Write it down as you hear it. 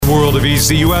world of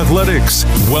ECU athletics.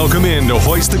 Welcome in to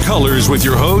Hoist the Colors with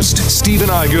your host, Stephen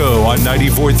Igo on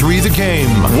 94.3 The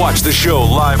Game. Watch the show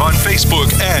live on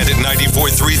Facebook and at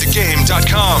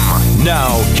 943thegame.com.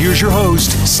 Now, here's your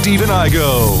host, Stephen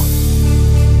Igo.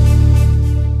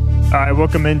 All right,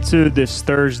 welcome into this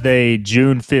Thursday,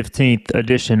 June 15th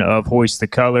edition of Hoist the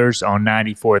Colors on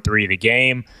 94.3 The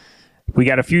Game. We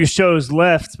got a few shows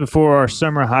left before our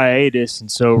summer hiatus,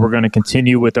 and so we're going to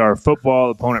continue with our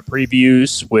football opponent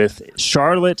previews with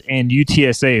Charlotte and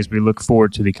UTSA as we look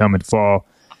forward to the coming fall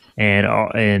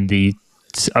and the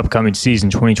upcoming season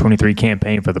 2023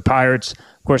 campaign for the Pirates.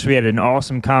 Of course, we had an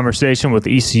awesome conversation with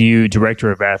ECU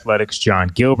Director of Athletics, John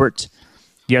Gilbert,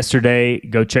 yesterday.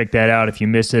 Go check that out if you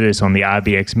missed it. It's on the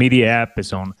IBX Media app.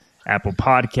 It's on Apple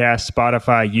Podcasts,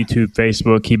 Spotify, YouTube,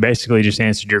 Facebook. He basically just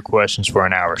answered your questions for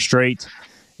an hour straight,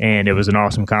 and it was an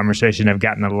awesome conversation. I've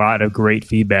gotten a lot of great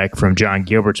feedback from John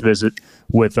Gilbert's visit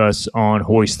with us on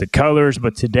Hoist the Colors,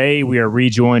 but today we are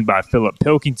rejoined by Philip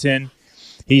Pilkington.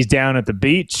 He's down at the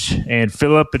beach, and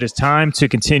Philip, it is time to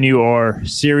continue our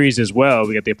series as well.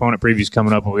 We got the opponent previews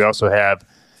coming up, and we also have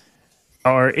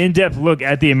our in-depth look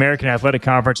at the American Athletic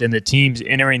Conference and the teams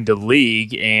entering the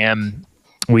league, and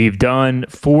we've done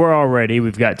 4 already.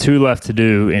 We've got 2 left to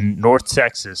do, and North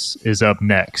Texas is up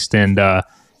next. And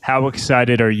how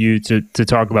excited are you to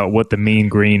talk about what the Mean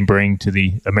Green bring to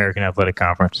the American Athletic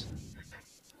Conference?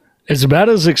 It's about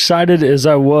as excited as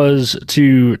I was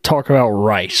to talk about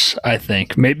Rice, I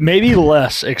think. Maybe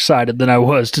less excited than I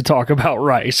was to talk about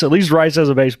Rice. At least Rice has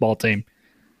a baseball team.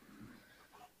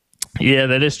 Yeah,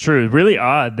 that is true. Really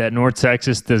odd that North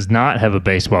Texas does not have a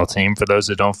baseball team. For those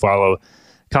that don't follow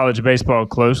college baseball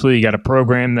closely, you got a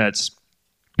program that's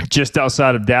just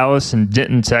outside of Dallas in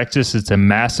Denton, Texas. It's a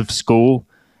massive school,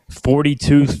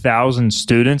 42,000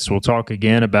 students. We'll talk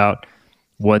again about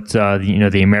what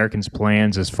the Americans'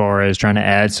 plans as far as trying to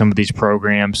add some of these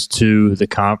programs to the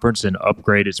conference and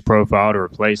upgrade its profile to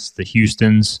replace the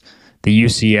Houstons, the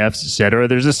UCFs, et cetera.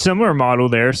 There's a similar model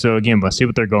there. So again, we'll see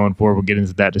what they're going for. We'll get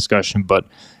into that discussion, but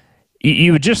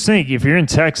you would just think if you're in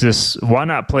Texas, why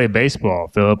not play baseball,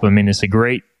 Philip? I mean, it's a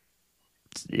great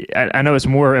 – I know it's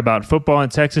more about football in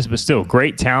Texas, but still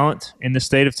great talent in the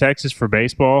state of Texas for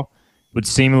baseball. Would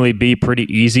seemingly be pretty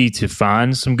easy to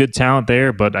find some good talent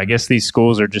there, but I guess these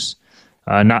schools are just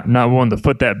not willing to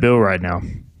foot that bill right now.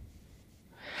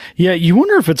 Yeah, you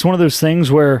wonder if it's one of those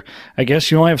things where I guess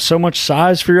you only have so much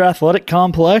size for your athletic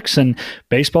complex, and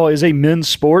baseball is a men's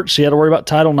sport, so you had to worry about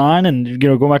Title IX, and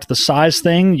going back to the size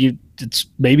thing, it's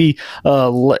maybe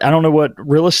I don't know what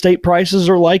real estate prices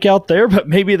are like out there, but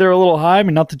maybe they're a little high. I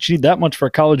mean, not that you need that much for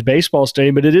a college baseball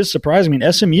stadium, but it is surprising. I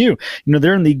mean, SMU,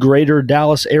 they're in the greater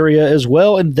Dallas area as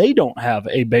well, and they don't have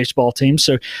a baseball team.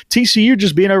 So TCU,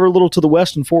 just being over a little to the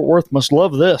west in Fort Worth, must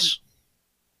love this.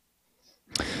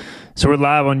 So we're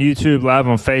live on YouTube, live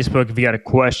on Facebook. If you got a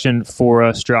question for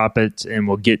us, drop it, and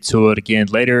we'll get to it again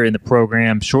later in the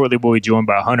program. Shortly, we'll be joined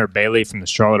by Hunter Bailey from the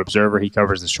Charlotte Observer. He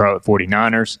covers the Charlotte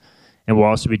 49ers. And we'll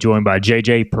also be joined by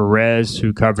JJ Perez,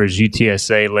 who covers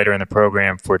UTSA later in the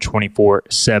program for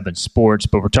 24/7 Sports.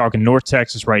 But we're talking North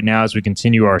Texas right now as we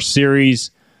continue our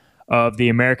series of the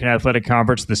American Athletic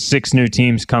Conference, the 6 new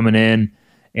teams coming in.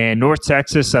 And North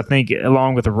Texas, I think,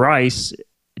 along with Rice,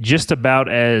 just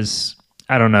about as –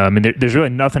 I don't know. I mean, there's really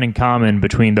nothing in common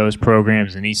between those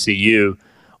programs and ECU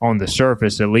on the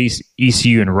surface. At least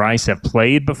ECU and Rice have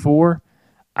played before.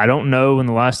 I don't know when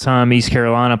the last time East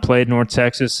Carolina played North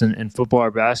Texas in football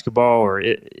or basketball, or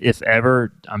if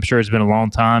ever. I'm sure it's been a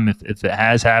long time if it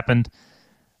has happened.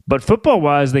 But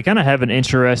football-wise, they kind of have an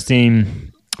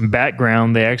interesting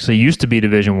background. They actually used to be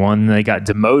Division I, and they got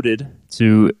demoted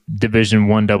to Division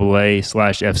I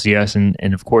AA/FCS,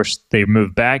 and of course they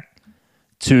moved back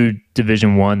to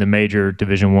Division I, the major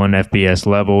Division I FBS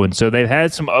level. And so they've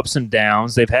had some ups and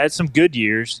downs. They've had some good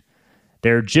years.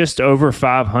 They're just over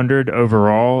 500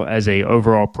 overall as a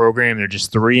overall program. They're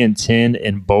just 3-10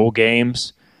 in bowl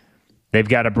games. They've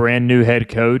got a brand new head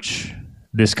coach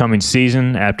this coming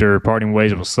season after parting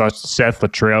ways with Seth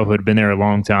Luttrell, who had been there a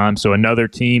long time. So another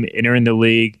team entering the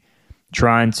league,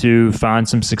 trying to find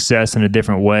some success in a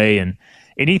different way. And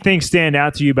anything stand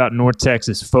out to you about North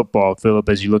Texas football, Philip,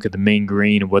 as you look at the Mean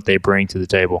Green and what they bring to the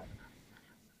table?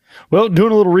 Well,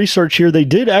 doing a little research here, they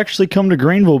did actually come to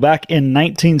Greenville back in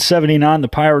 1979. The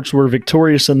Pirates were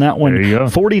victorious in that one,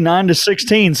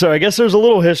 49-16. So I guess there's a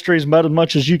little history, is about as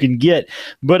much as you can get.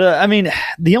 But, I mean,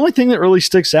 the only thing that really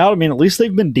sticks out, I mean, at least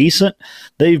they've been decent.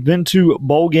 They've been to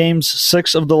bowl games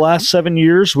 6 of the last 7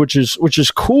 years, which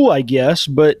is cool, I guess.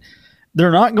 But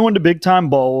they're not going to big-time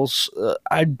bowls.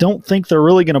 I don't think they're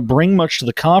really going to bring much to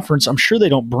the conference. I'm sure they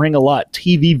don't bring a lot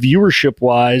TV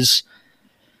viewership-wise.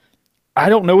 I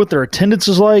don't know what their attendance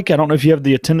is like. I don't know if you have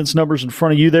the attendance numbers in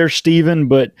front of you there, Steven,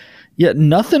 but yeah,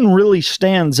 nothing really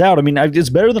stands out. I mean, it's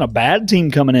better than a bad team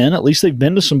coming in. At least they've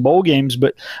been to some bowl games,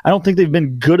 but I don't think they've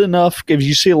been good enough. If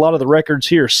you see a lot of the records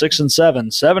here, 6-7,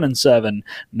 7-7,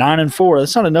 9-4,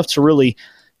 that's not enough to really,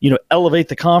 elevate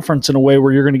the conference in a way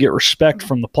where you're going to get respect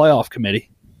from the playoff committee.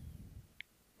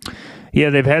 Yeah,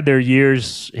 they've had their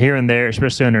years here and there,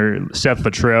 especially under Seth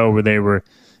Luttrell, where they were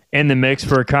in the mix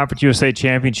for a Conference USA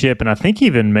championship, and I think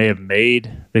even may have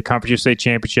made the Conference USA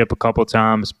championship a couple of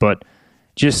times, but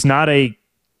just not a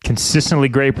consistently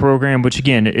great program, which,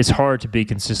 again, it's hard to be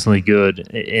consistently good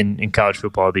in college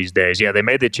football these days. Yeah, they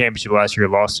made the championship last year,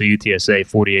 lost to UTSA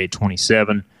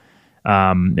 48-27,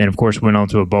 and, of course, went on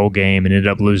to a bowl game and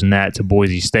ended up losing that to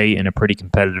Boise State in a pretty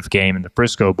competitive game in the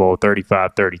Frisco Bowl,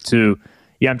 35-32.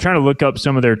 Yeah, I'm trying to look up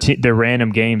some of their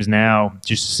random games now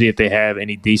just to see if they have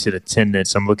any decent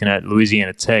attendance. I'm looking at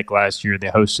Louisiana Tech last year. They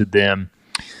hosted them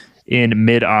in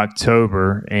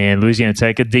mid-October, and Louisiana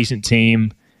Tech, a decent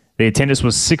team. The attendance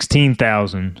was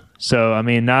 16,000. So, I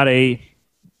mean,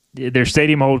 their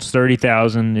stadium holds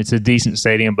 30,000. It's a decent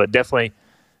stadium, but definitely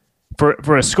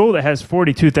for a school that has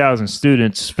 42,000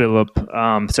 students, Philip,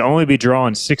 to only be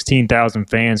drawing 16,000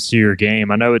 fans to your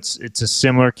game. I know it's a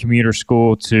similar commuter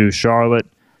school to Charlotte.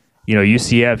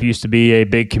 UCF used to be a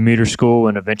big commuter school,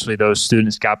 and eventually those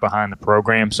students got behind the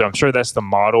program. So I'm sure that's the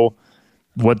model,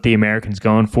 what the American's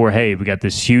going for. Hey, we got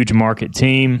this huge market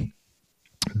team,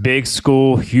 big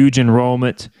school, huge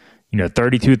enrollment,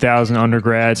 32,000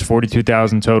 undergrads,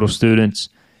 42,000 total students.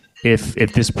 If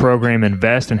this program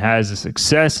invests and has the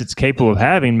success it's capable of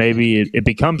having, maybe it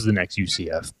becomes the next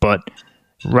UCF. But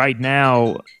right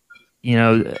now,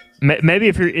 maybe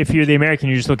if you're the American,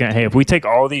 you're just looking at, hey, if we take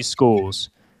all these schools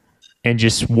and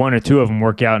just one or two of them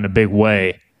work out in a big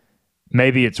way,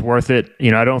 maybe it's worth it.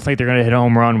 I don't think they're going to hit a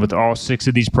home run with all 6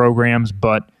 of these programs,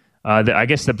 but I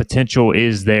guess the potential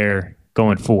is there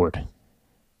going forward.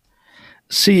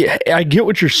 See, I get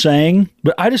what you're saying,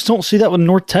 but I just don't see that with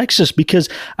North Texas because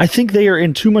I think they are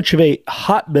in too much of a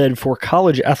hotbed for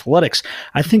college athletics.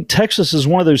 I think Texas is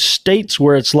one of those states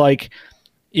where it's like,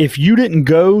 if you didn't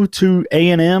go to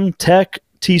A&M, Tech,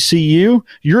 TCU,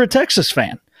 you're a Texas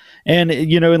fan. And,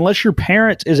 unless your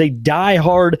parent is a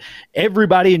diehard,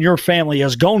 everybody in your family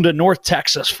has gone to North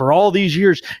Texas for all these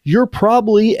years, you're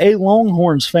probably a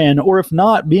Longhorns fan. Or if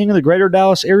not, being in the greater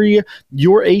Dallas area,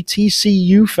 you're a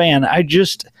TCU fan. I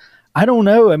don't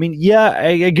know. I mean, yeah,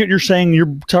 I get what you're saying.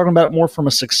 You're talking about it more from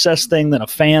a success thing than a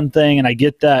fan thing, and I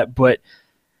get that. But,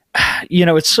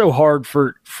 it's so hard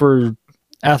for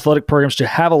athletic programs to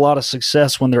have a lot of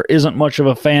success when there isn't much of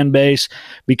a fan base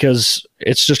because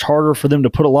it's just harder for them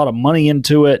to put a lot of money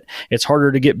into it. It's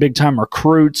harder to get big time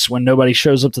recruits when nobody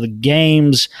shows up to the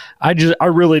games. I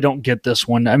really don't get this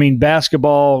one. I mean,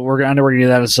 basketball, I know we're going to do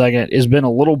that in a second, has been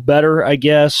a little better, I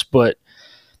guess, but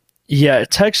yeah,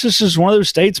 Texas is one of those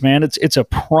states, man. It's a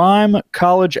prime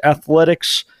college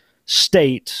athletics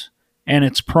state, and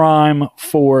it's prime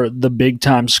for the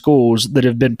big-time schools that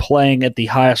have been playing at the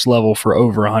highest level for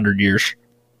over 100 years.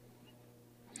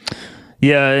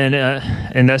 Yeah,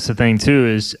 and that's the thing, too,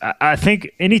 is I think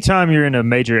anytime you're in a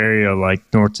major area like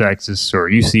North Texas or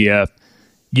UCF,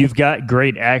 you've got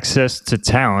great access to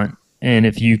talent, and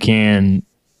if you can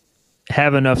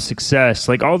have enough success,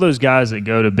 like all those guys that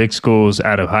go to big schools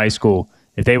out of high school,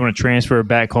 if they want to transfer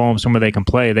back home somewhere they can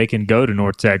play, they can go to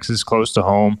North Texas, close to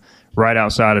home, right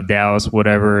outside of Dallas,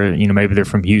 whatever, maybe they're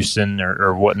from Houston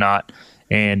or whatnot,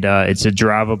 and it's a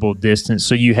drivable distance.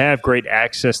 So you have great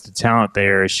access to talent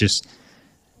there. It's just,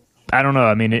 I don't know.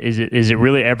 I mean, is it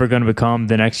really ever going to become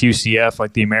the next UCF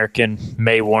like the American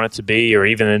may want it to be, or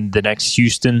even the next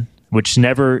Houston, which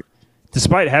never,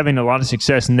 despite having a lot of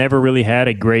success, never really had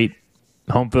a great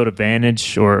home field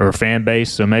advantage or fan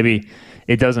base. So maybe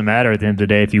it doesn't matter at the end of the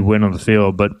day if you win on the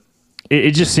field. But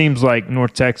it just seems like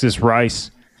North Texas,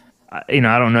 Rice, I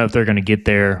don't know if they're going to get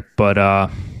there, but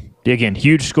again,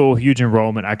 huge school, huge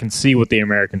enrollment. I can see what the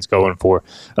Americans going for.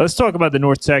 Let's talk about the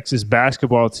North Texas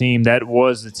basketball team. That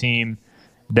was the team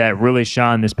that really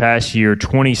shined this past year,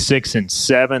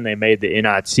 26-7. They made the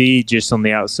NIT just on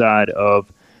the outside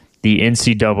of the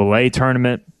NCAA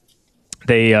tournament.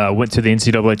 They went to the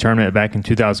NCAA tournament back in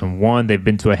 2001. They've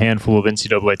been to a handful of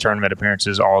NCAA tournament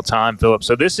appearances all time, Philip.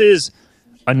 So this is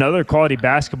another quality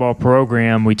basketball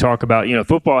program. We talk about,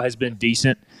 football has been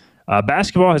decent.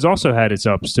 Basketball has also had its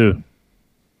ups too.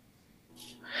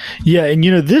 Yeah, and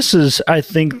this is, I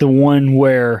think, the one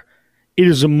where it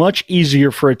is much easier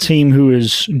for a team who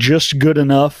is just good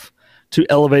enough to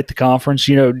elevate the conference.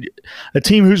 You know, a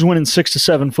team who's winning 6 to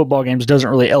 7 football games doesn't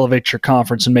really elevate your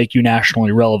conference and make you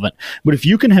nationally relevant. But if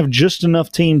you can have just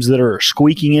enough teams that are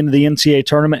squeaking into the NCAA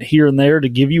tournament here and there to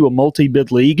give you a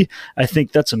multi-bid league, I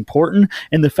think that's important.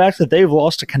 And the fact that they've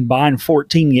lost a combined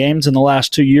 14 games in the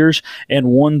last 2 years and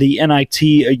won the NIT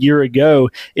a year ago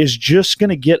is just going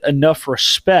to get enough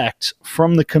respect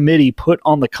from the committee put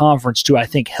on the conference to, I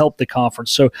think, help the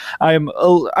conference. So I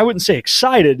wouldn't say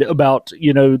excited about,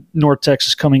 you know, North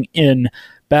Texas coming in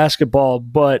basketball,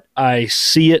 but I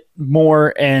see it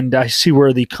more, and I see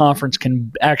where the conference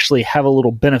can actually have a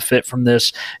little benefit from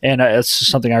this, and it's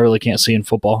something I really can't see in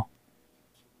football.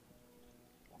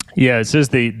 Yeah, it says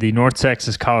the North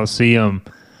Texas Coliseum,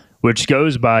 which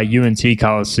goes by UNT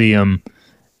Coliseum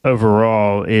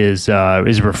overall, is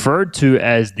referred to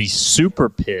as the Super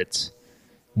Pit,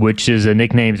 which is a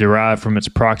nickname derived from its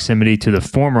proximity to the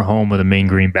former home of the Mean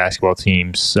Green basketball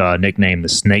teams, nicknamed the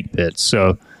Snake Pit.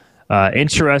 So,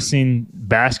 interesting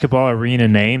basketball arena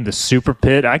name, the Super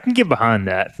Pit. I can get behind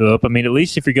that, Philip. I mean, at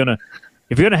least if you're gonna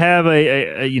have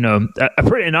a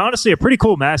pretty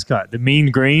cool mascot, the Mean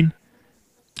Green.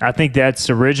 I think that's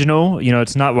original. You know,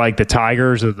 it's not like the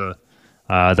Tigers or the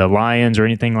Lions or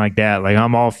anything like that. Like,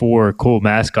 I'm all for cool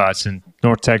mascots, and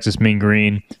North Texas Mean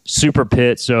Green, Super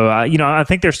Pit. So, I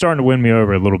think they're starting to win me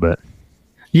over a little bit.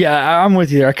 Yeah, I'm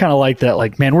with you there. I kind of like that.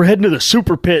 Like, man, we're heading to the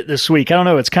Super Pit this week. I don't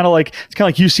know. It's kind of like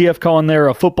UCF calling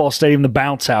their football stadium the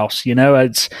Bounce House. You know,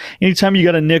 it's anytime you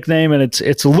got a nickname and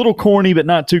it's a little corny but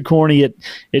not too corny,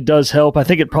 it does help. I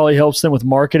think it probably helps them with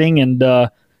marketing. And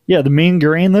yeah, the Mean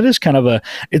Green, that is kind of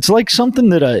it's like something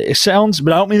that it sounds,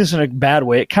 but I don't mean this in a bad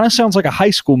way. It kind of sounds like a high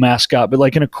school mascot, but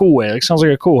like in a cool way. Like, it sounds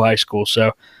like a cool high school.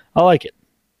 So I like it.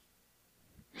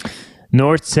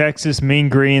 North Texas Mean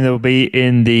Green, they'll be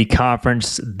in the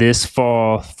conference this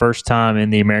fall. First time in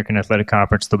the American Athletic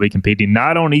Conference. They'll be competing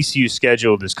not on ECU's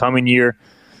schedule this coming year.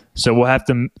 So we'll have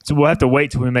to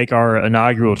wait till we make our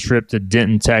inaugural trip to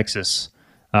Denton, Texas.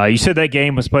 You said that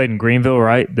game was played in Greenville,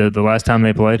 right? The last time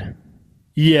they played?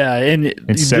 Yeah, and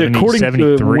according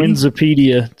 73? to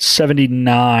Winsipedia,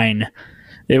 79.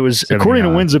 It was 79. According to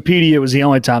Winsipedia, it was the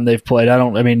only time they've played.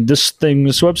 This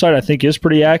website I think is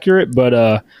pretty accurate,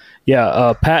 but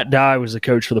Pat Dye was the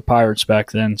coach for the Pirates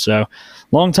back then, so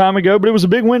long time ago. But it was a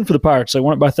big win for the Pirates. They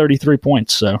won it by 33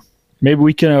 points. So maybe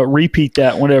we can repeat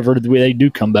that whenever they do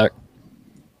come back.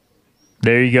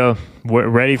 There you go. We're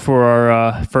ready for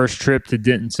our first trip to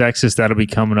Denton, Texas. That'll be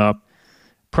coming up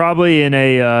probably in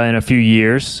a few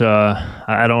years.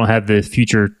 I don't have the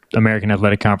future American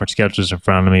Athletic Conference schedules in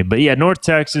front of me, but yeah, North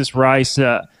Texas, Rice,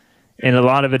 and a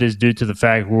lot of it is due to the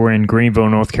fact we're in Greenville,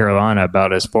 North Carolina,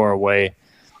 about as far away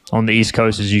on the East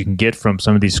Coast as you can get from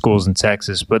some of these schools in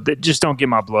Texas, but they just don't get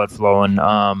my blood flowing.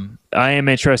 I am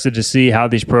interested to see how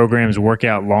these programs work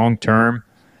out long term,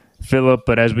 Philip,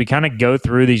 but as we kind of go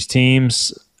through these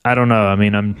teams, I don't know. I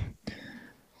mean,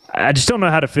 I just don't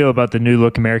know how to feel about the new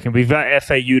look American. We've got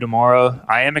FAU tomorrow.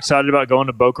 I am excited about going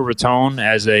to Boca Raton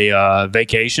as a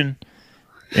vacation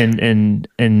in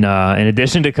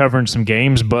addition to covering some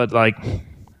games, but like,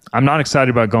 I'm not excited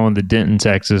about going to Denton,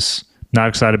 Texas. Not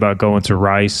excited about going to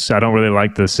Rice. I don't really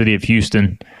like the city of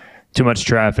Houston. Too much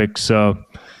traffic. So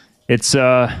it's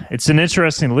an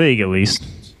interesting league, at least.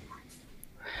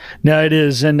 No, it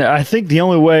is. And I think the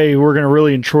only way we're going to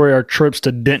really enjoy our trips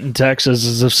to Denton, Texas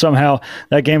is if somehow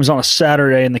that game's on a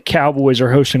Saturday and the Cowboys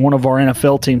are hosting one of our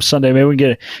NFL teams Sunday. Maybe we can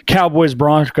get a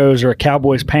Cowboys-Broncos or a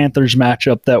Cowboys-Panthers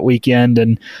matchup that weekend,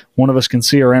 and one of us can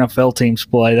see our NFL teams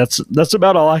play. That's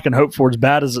about all I can hope for, as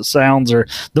bad as it sounds. Or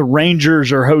the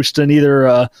Rangers are hosting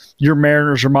either your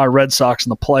Mariners or my Red Sox in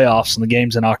the playoffs, and the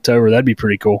game's in October. That'd be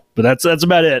pretty cool. But that's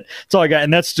about it. That's all I got.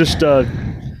 And that's just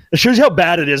it shows you how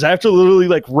bad it is. I have to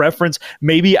literally reference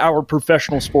maybe our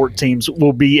professional sport teams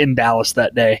will be in Dallas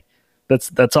that day.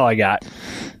 That's all I got.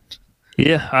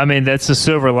 Yeah, I mean, that's the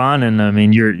silver lining. I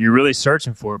mean, you're really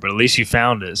searching for it, but at least you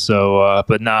found it. So,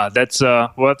 but nah, that's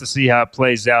we'll have to see how it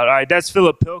plays out. All right, that's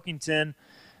Philip Pilkington.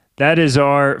 That is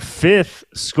our fifth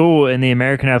school in the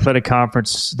American Athletic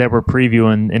Conference that we're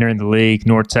previewing entering the league.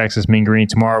 North Texas Mean Green.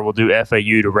 Tomorrow we'll do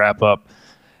FAU to wrap up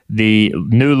the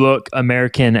new look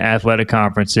American Athletic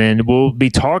Conference, and we'll be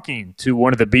talking to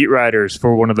one of the beat writers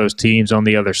for one of those teams on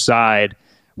the other side.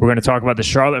 We're going to talk about the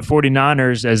Charlotte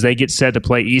 49ers as they get set to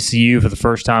play ECU for the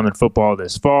first time in football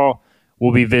this fall.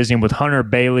 We'll be visiting with Hunter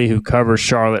Bailey, who covers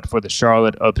Charlotte for the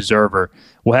Charlotte Observer.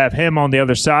 We'll have him on the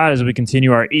other side as we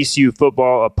continue our ECU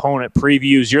football opponent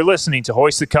previews. You're listening to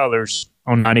Hoist the Colors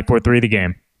on 94.3 The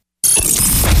Game.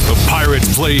 The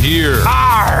Pirates play here.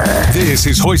 Arr! This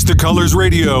is Hoist the Colors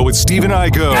Radio with Stephen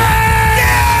Igo.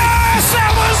 Yes!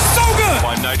 That was so good!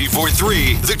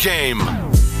 94.3 The Game.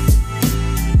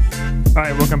 All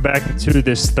right, welcome back to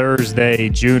this Thursday,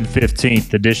 June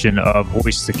 15th edition of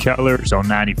Hoist the Colors on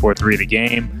 94.3 The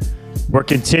Game. We're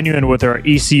continuing with our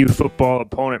ECU football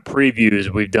opponent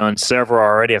previews. We've done several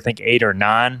already, I think 8 or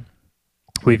 9.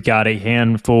 We've got a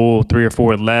handful, 3 or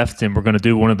 4 left, and we're going to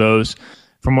do one of those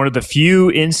from one of the few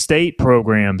in-state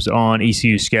programs on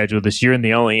ECU's schedule this year, and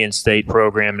the only in-state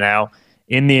program now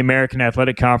in the American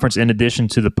Athletic Conference. In addition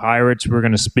to the Pirates, we're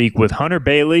going to speak with Hunter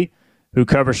Bailey, who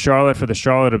covers Charlotte for the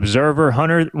Charlotte Observer.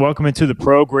 Hunter, welcome into the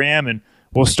program, and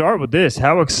we'll start with this.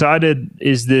 How excited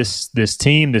is this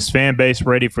team, this fan base,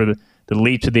 ready for the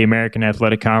leap to the American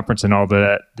Athletic Conference and all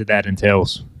that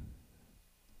entails?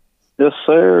 Yes,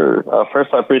 sir.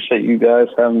 First, I appreciate you guys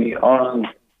having me on.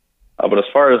 But as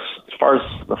far as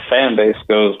the fan base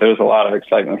goes, there's a lot of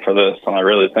excitement for this, and I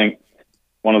really think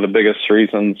one of the biggest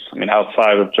reasons,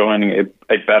 outside of joining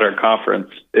a better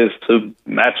conference, is to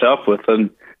match up with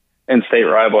an in-state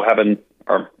rival,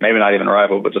 or maybe not even a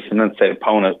rival, but just an in-state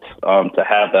opponent, to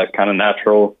have that kind of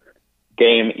natural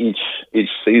game each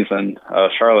season.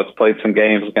 Charlotte's played some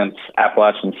games against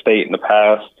Appalachian State in the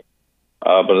past,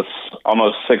 but it's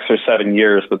almost 6 or 7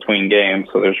 years between games,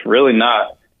 so there's really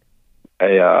not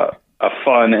a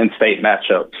fun in-state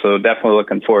matchup. So definitely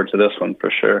looking forward to this one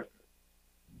for sure.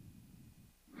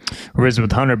 We're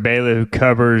with Hunter Bailey, who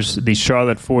covers the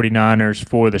Charlotte 49ers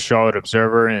for the Charlotte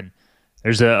Observer, and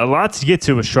there's a lot to get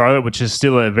to with Charlotte, which is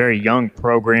still a very young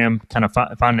program, kind of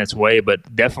finding its way,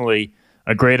 but definitely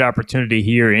a great opportunity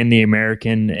here in the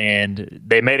American. And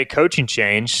they made a coaching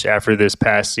change after this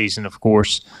past season, of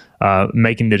course,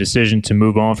 making the decision to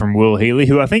move on from Will Healy,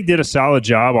 who I think did a solid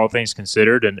job, all things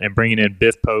considered, and bringing in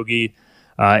Biff Poggi.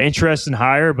 Interesting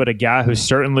hire, but a guy who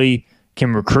certainly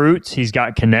can recruit. He's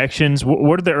got connections.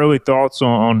 What are the early thoughts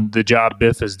on the job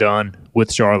Biff has done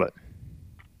with Charlotte?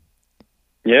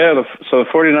 Yeah, so the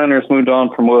 49ers moved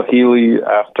on from Will Healy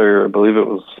after, I believe it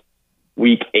was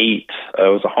week 8. It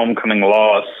was a homecoming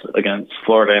loss against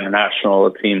Florida International,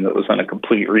 a team that was in a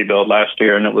complete rebuild last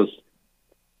year, and it was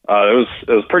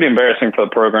pretty embarrassing for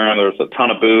the program. There was a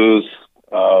ton of boos,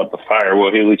 the fire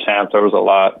Will Healy chants. There was a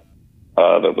lot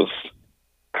that was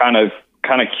kind of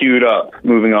queued up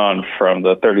moving on from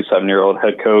the 37-year-old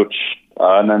head coach.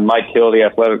 And then Mike Hill, the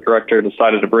athletic director,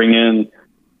 decided to bring in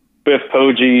Biff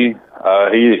Poggi.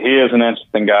 He is an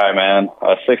interesting guy, man.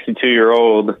 A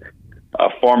 62-year-old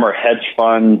former hedge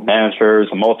fund manager, is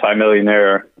a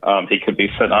multimillionaire. He could be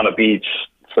sitting on a beach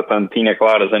sipping pina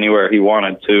coladas anywhere he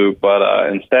wanted to, but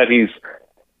instead he's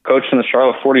coaching the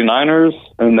Charlotte 49ers,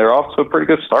 and they're off to a pretty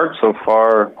good start so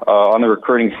far on the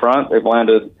recruiting front. They've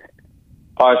landed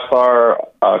 5-star,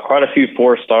 quite a few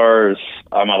 4-stars,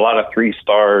 a lot of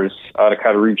 3-stars to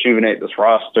kind of rejuvenate this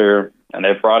roster, and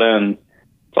they've brought in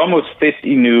almost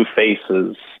 50 new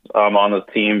faces on the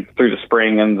team through the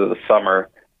spring into the summer.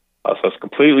 So it's a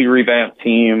completely revamped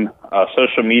team.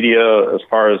 Social media, as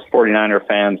far as 49er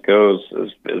fans goes,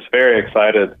 is very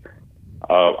excited.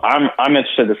 I'm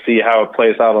interested to see how it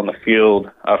plays out on the field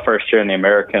first year in the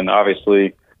American.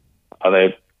 Obviously,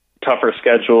 they tougher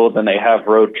schedule than they have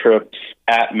road trips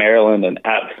at Maryland and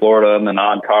at Florida in the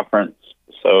non-conference.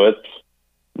 So it's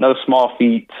no small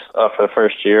feat for the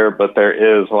first year, but there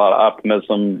is a lot of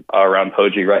optimism around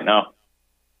Poggi right now.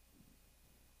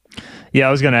 Yeah,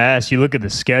 I was going to ask, you look at the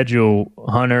schedule,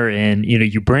 Hunter, and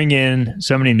you bring in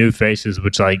so many new faces,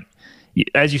 which, like,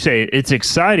 as you say, it's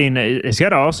exciting. It's got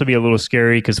to also be a little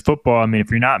scary because football, if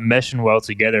you're not meshing well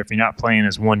together, if you're not playing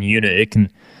as one unit, it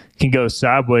can go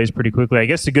sideways pretty quickly. I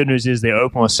guess the good news is they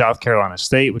open with South Carolina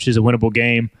State, which is a winnable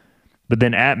game, but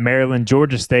then at Maryland,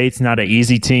 Georgia State's not an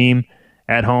easy team.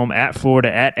 At home, at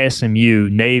Florida, at SMU,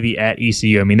 Navy, at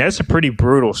ECU. That's a pretty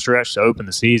brutal stretch to open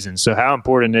the season. So how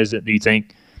important is it, do you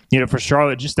think, for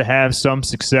Charlotte just to have some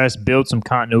success, build some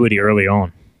continuity early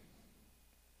on?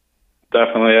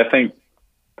 Definitely. I think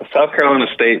South Carolina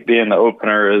State being the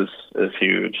opener is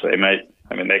huge.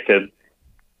 They could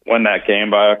win that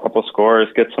game by a couple scores,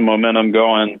 get some momentum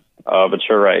going. But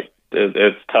you're right.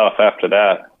 It's tough after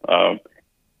that.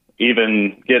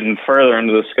 Even getting further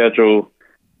into the schedule,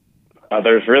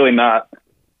 there's really not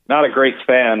a great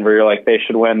span where you're like, they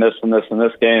should win this and this and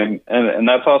this game. And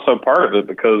that's also part of it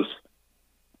because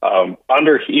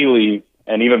under Healy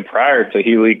and even prior to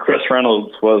Healy, Chris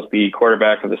Reynolds was the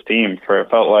quarterback of this team for, it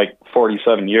felt like,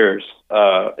 47 years.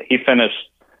 He finished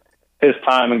his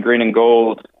time in green and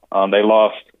gold. They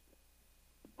lost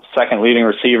second leading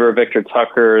receiver, Victor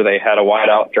Tucker. They had a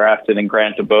wideout drafted in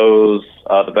Grant DeBose,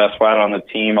 the best wide on the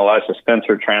team. Elijah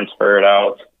Spencer transferred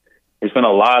out. There's been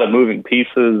a lot of moving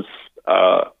pieces,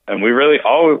 and we really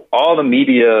all the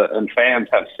media and fans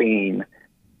have seen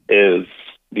is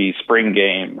the spring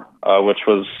game, which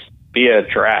was via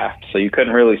draft. So you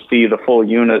couldn't really see the full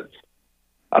units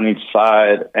on each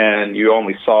side, and you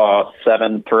only saw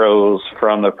 7 throws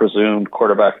from the presumed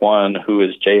quarterback 1, who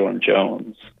is Jalen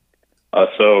Jones.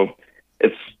 So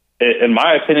in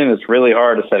my opinion, it's really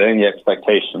hard to set any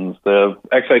expectations. The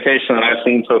expectation that I've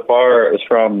seen so far is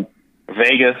from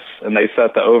Vegas, and they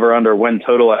set the over-under win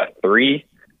total at 3.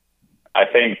 I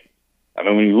mean,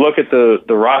 when you look at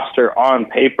the roster on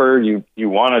paper, you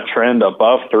want to trend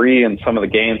above 3 in some of the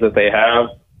games that they have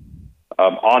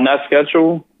on that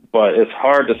schedule, but it's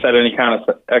hard to set any kind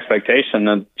of expectation,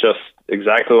 and just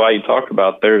exactly what you talked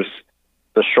about. There's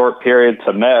the short period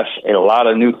to mesh a lot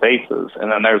of new faces,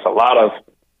 and then there's a lot of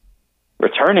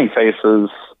returning faces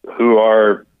who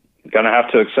are going to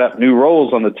have to accept new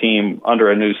roles on the team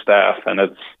under a new staff, and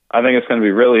I think it's going to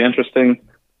be really interesting,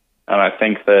 and I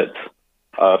think that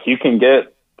if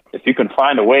you can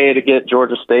find a way to get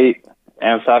Georgia State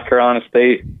and South Carolina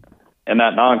State in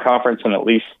that non-conference and at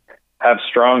least have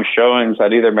strong showings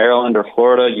at either Maryland or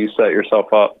Florida, you set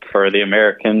yourself up for the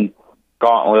American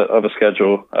gauntlet of a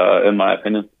schedule, in my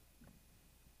opinion.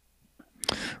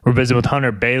 We're visiting with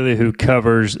Hunter Bailey, who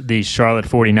covers the Charlotte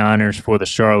 49ers for the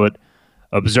Charlotte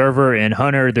Observer. And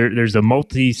Hunter, there's a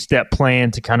multi-step plan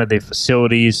to kind of the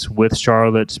facilities with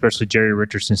Charlotte, especially Jerry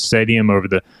Richardson Stadium, over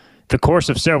the course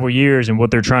of several years, and what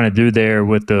they're trying to do there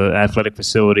with the athletic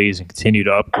facilities and continue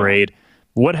to upgrade.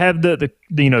 What have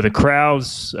the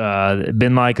crowds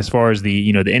been like as far as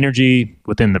the energy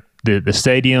within the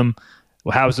stadium?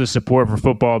 How's the support for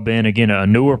football been? Again, a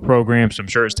newer program, so I'm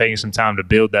sure it's taking some time to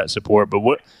build that support. But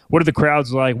what are the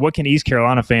crowds like? What can East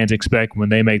Carolina fans expect when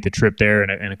they make the trip there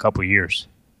in a couple of years?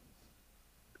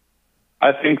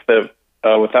 I think that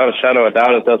without a shadow of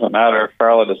doubt, it doesn't matter if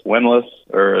Charlotte is winless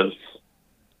or is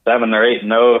 7 or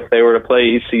 8-0. If they were to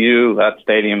play ECU, that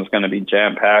stadium is going to be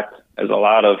jam-packed. There's a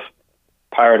lot of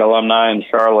Pirate alumni in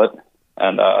Charlotte,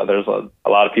 and there's a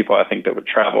lot of people I think that would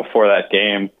travel for that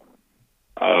game.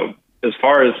 As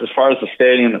far as the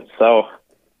stadium itself,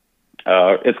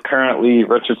 it's currently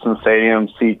Richardson Stadium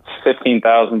seats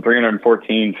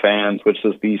 15,314 fans, which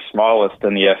is the smallest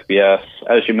in the FBS.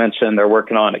 As you mentioned, they're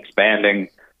working on expanding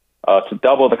to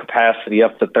double the capacity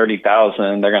up to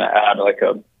 30,000. They're going to add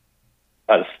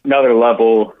another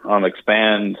level,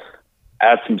 expand,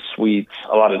 add some suites,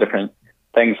 a lot of different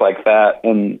things like that.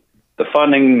 And the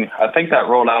funding, I think that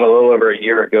rolled out a little over a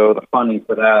year ago. The funding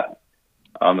for that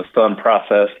is still in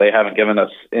process. They haven't given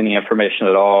us any information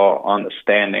at all on the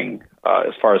standing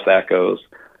as far as that goes.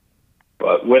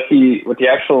 But with the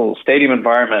actual stadium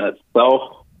environment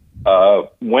itself,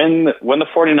 when the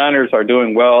 49ers are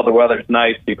doing well, the weather's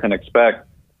nice, you can expect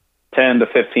 10 to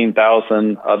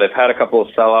 15,000. They've had a couple of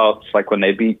sellouts, like when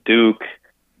they beat Duke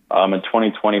in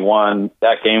 2021.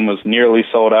 That game was nearly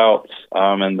sold out,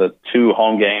 and the 2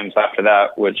 home games after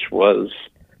that, which was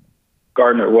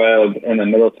Gardner-Webb and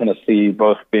then Middle Tennessee,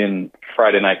 both being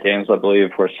Friday night games, I believe,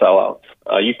 were sellouts.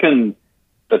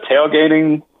 The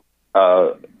tailgating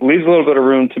leaves a little bit of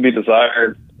room to be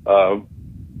desired.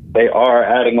 They are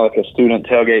adding like a student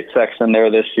tailgate section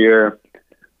there this year,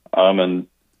 and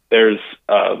there's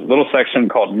a little section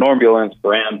called Normulance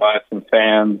ran by some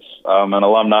fans and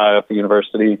alumni of the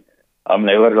university.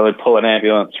 They literally pull an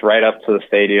ambulance right up to the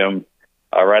stadium,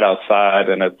 right outside,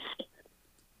 and it's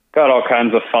got all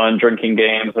kinds of fun drinking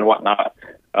games and whatnot.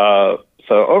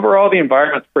 So overall, the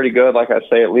environment's pretty good. Like I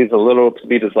say, it leaves a little to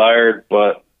be desired,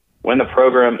 but when the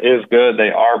program is good, they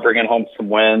are bringing home some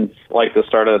wins, like the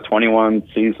start of the 21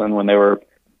 season when they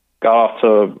got off to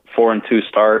a 4-2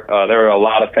 start. There were a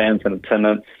lot of fans in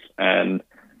attendance, and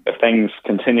if things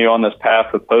continue on this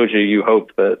path with Poggi, you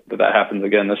hope that happens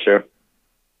again this year.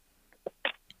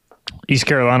 East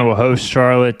Carolina will host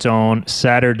Charlotte on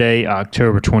Saturday,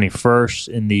 October 21st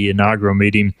in the inaugural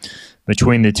meeting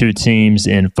between the two teams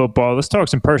in football. Let's talk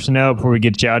some personnel before we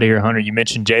get you out of here, Hunter. You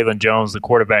mentioned Jalen Jones, the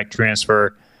quarterback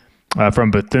transfer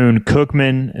from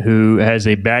Bethune-Cookman, who has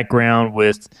a background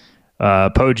with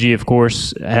Poggi, of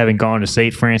course, having gone to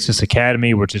St. Francis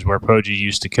Academy, which is where Poggi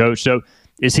used to coach. So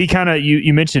is he kind of,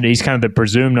 you mentioned he's kind of the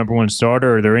presumed number one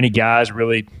starter. Are there any guys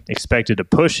really expected to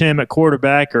push him at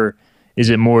quarterback, or is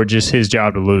it more just his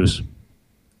job to lose?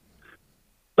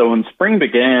 So when spring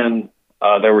began,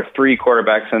 there were 3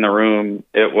 quarterbacks in the room.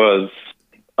 It was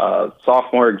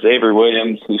sophomore Xavier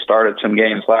Williams, who started some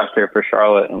games last year for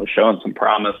Charlotte and was showing some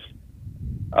promise.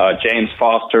 James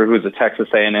Foster, who's a Texas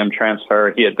A&M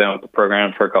transfer. He had been with the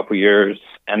program for a couple years.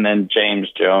 And then Jalen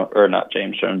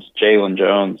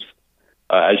Jones,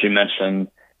 as you mentioned.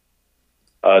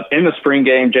 In the spring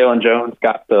game, Jalen Jones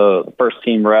got the first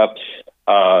team reps.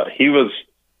 He was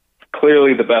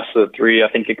clearly the best of the three. I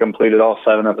think he completed all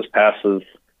 7 of his passes.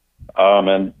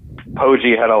 And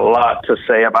Poggi had a lot to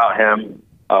say about him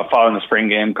following the spring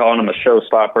game, calling him a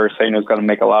showstopper, saying he was going to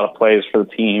make a lot of plays for the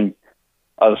team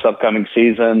this upcoming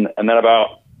season. And then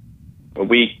about a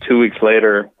week, 2 weeks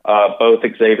later, both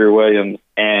Xavier Williams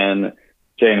and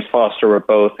James Foster were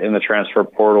both in the transfer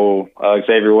portal.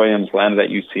 Xavier Williams landed at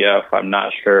UCF. I'm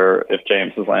not sure if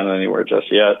James has landed anywhere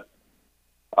just yet.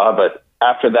 But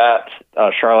after that,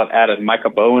 Charlotte added Micah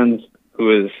Bowens,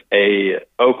 who is a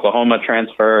Oklahoma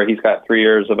transfer. He's got 3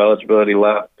 years of eligibility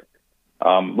left.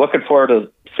 Looking forward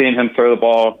to seeing him throw the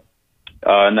ball.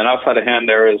 And then outside of him,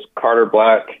 there is Carson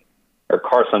Black,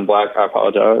 I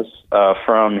apologize,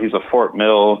 he's a Fort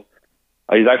Mill.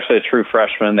 He's actually a true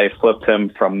freshman. They flipped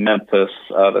him from Memphis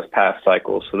this past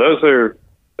cycle. So those are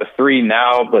the 3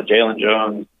 now, but Jalen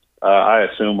Jones, I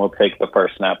assume, will take the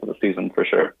first snap of the season for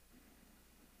sure.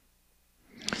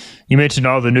 You mentioned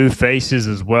all the new faces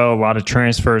as well, a lot of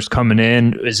transfers coming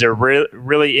in. Is there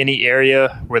really any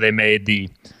area where they made the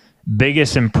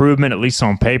biggest improvement, at least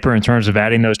on paper, in terms of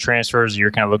adding those transfers?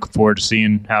 You're kind of looking forward to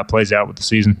seeing how it plays out with the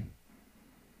season?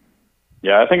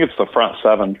 Yeah, I think it's the front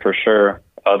 7 for sure.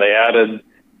 They added,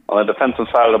 on the defensive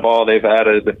side of the ball, they've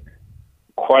added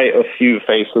quite a few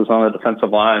faces on the defensive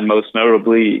line, most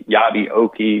notably Yabi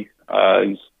Oki.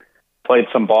 He's played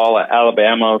some ball at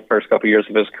Alabama first couple years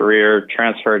of his career,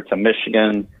 transferred to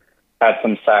Michigan, had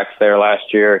some sacks there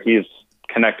last year. He's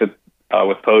connected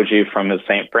with Poggi from his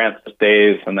St. Francis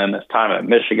days and then his time at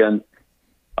Michigan.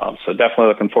 So definitely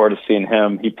looking forward to seeing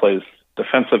him. He plays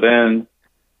defensive end.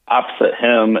 Opposite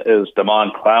him is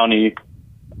Damon Clowney,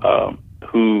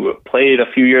 who played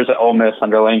a few years at Ole Miss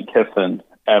under Lane Kiffin.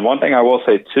 And one thing I will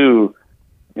say, too,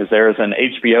 is there is an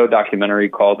HBO documentary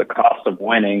called The Cost of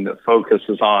Winning that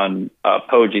focuses on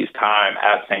Poggi's time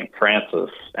at St. Francis.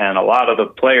 And a lot of the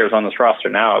players on this roster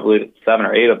now, I believe it's 7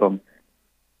 or 8 of them,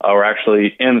 were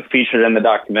actually featured in the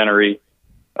documentary,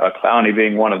 Clowney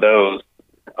being one of those.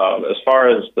 As far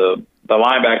as the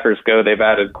linebackers go, they've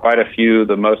added quite a few,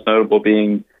 the most notable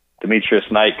being Demetrius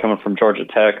Knight coming from Georgia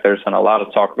Tech. There's been a lot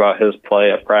of talk about his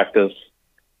play at practice.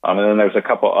 And then there's a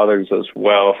couple others as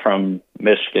well from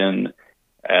Michigan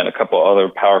and a couple other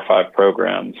Power 5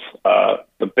 programs.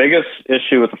 The biggest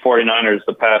issue with the 49ers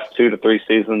the past 2 to 3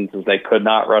 seasons is they could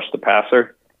not rush the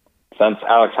passer since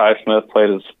Alex Highsmith played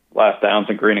his last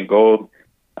downs in green and gold.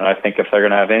 And I think if they're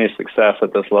going to have any success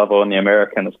at this level in the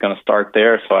American, it's going to start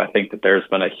there. So I think that there's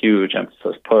been a huge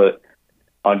emphasis put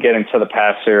on getting to the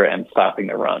passer and stopping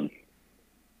the run.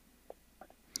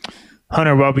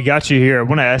 Hunter, while we got you here, I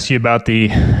want to ask you about the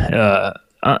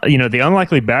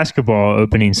unlikely basketball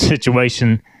opening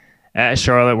situation at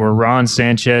Charlotte where Ron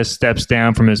Sanchez steps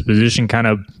down from his position. Kind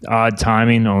of odd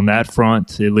timing on that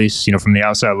front, at least, from the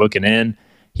outside looking in.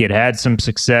 He had some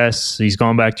success. He's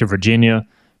gone back to Virginia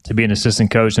to be an assistant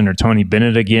coach under Tony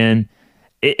Bennett again.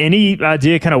 Any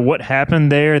idea kind of what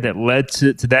happened there that led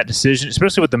to that decision,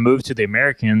 especially with the move to the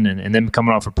American and them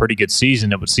coming off a pretty good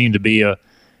season? It would seem to be a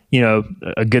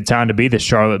good time to be the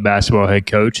Charlotte basketball head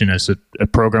coach, and it's a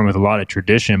program with a lot of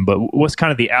tradition. But what's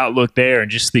kind of the outlook there and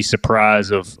just the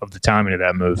surprise of the timing of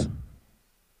that move?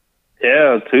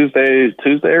 Yeah,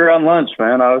 Tuesday around lunch,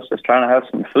 man, I was just trying to have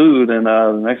some food, and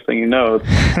the next thing you know,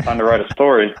 it's time to write a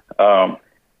story.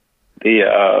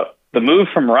 The move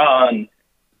from Ron,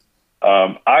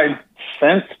 I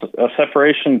sensed a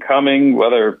separation coming.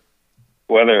 Whether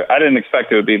I didn't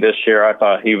expect it would be this year. I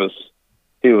thought he was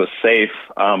safe.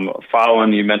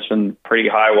 Following, you mentioned, pretty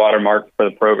high watermark for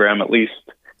the program, at least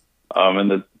in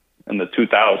the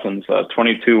 2000s,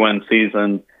 22-win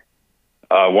season,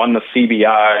 won the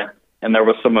CBI, and there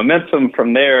was some momentum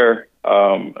from there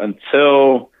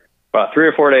until about 3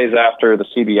 or 4 days after the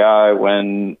CBI,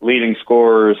 when leading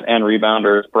scorers and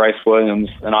rebounders Bryce Williams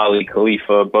and Ali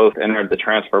Khalifa both entered the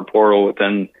transfer portal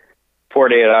within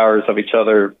 48 hours of each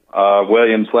other.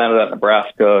 Williams landed at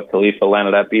Nebraska, Khalifa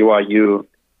landed at BYU.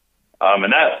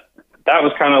 And that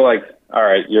was kind of like, all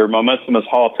right, your momentum is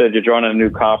halted. You're joining a new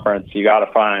conference. You got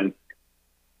to find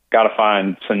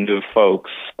some new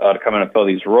folks to come in and fill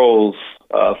these roles.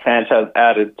 Sanchez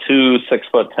added 2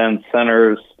 6'10"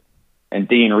 centers, and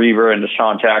Dean Reaver and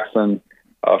Deshaun Jackson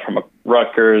from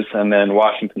Rutgers, and then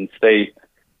Washington State.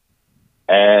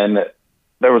 And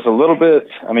there was a little bit.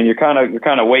 I mean, you're kind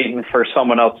of waiting for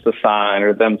someone else to sign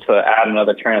or them to add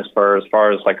another transfer as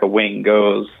far as like a wing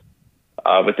goes.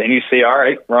 But then you see, all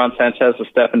right, Ron Sanchez is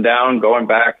stepping down, going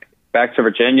back to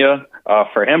Virginia.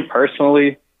 For him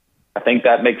personally, I think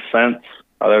that makes sense.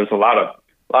 There's a lot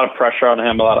of pressure on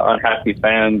him, a lot of unhappy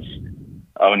fans.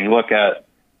 When you look at,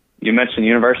 you mentioned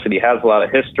university has a lot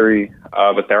of history.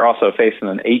 but they're also facing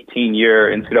an 18-year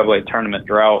NCAA tournament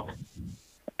drought.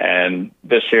 And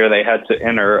this year they had to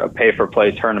enter a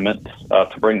pay-for-play tournament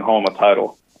to bring home a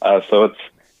title. So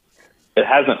it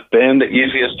hasn't been the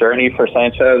easiest journey for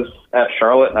Sanchez at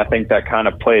Charlotte, and I think that kind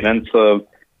of played into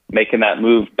making that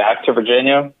move back to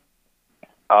Virginia.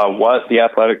 What the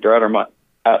athletic director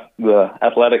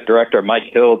Mike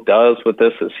Hill does with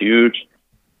this is huge,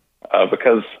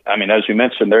 because I mean, as you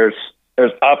mentioned, there's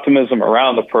optimism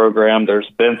around the program. There's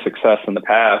been success in the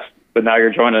past, but now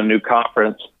you're joining a new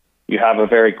conference. You have a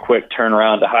very quick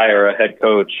turnaround to hire a head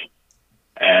coach,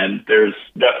 and there's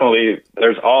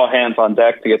all hands on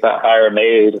deck to get that hire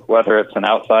made, whether it's an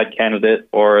outside candidate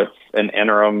or it's an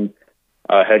interim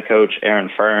head coach, Aaron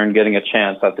Fern, getting a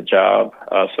chance at the job.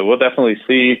 So we'll definitely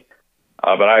see.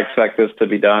 But I expect this to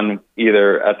be done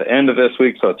either at the end of this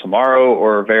week, so tomorrow,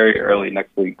 or very early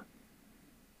next week.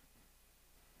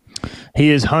 He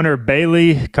is Hunter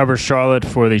Bailey, covers Charlotte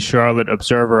for the Charlotte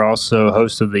Observer, also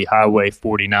host of the Highway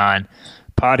 49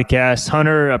 podcast.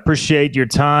 Hunter, appreciate your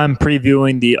time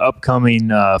previewing the upcoming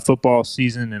football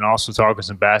season and also talking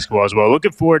some basketball as well.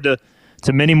 Looking forward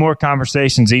to many more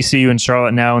conversations. ECU and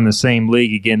Charlotte now in the same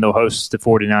league. Again, they'll host the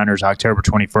 49ers October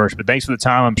 21st. But thanks for the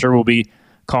time. I'm sure we'll be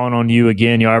calling on you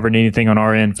again. Y'all ever need anything on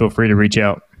our end, feel free to reach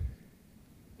out.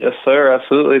 Yes, sir.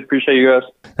 Absolutely. Appreciate you guys.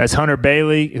 That's Hunter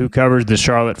Bailey, who covers the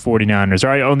Charlotte 49ers.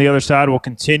 All right, on the other side, we'll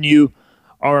continue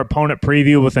our opponent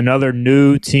preview with another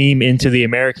new team into the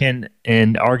American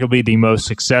and arguably the most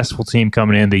successful team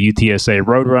coming in, the UTSA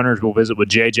Roadrunners. We'll visit with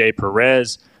JJ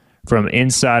Perez from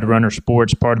Inside Runner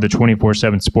Sports, part of the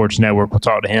 24/7 Sports Network. We'll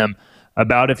talk to him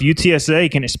about if UTSA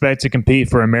can expect to compete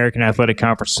for American Athletic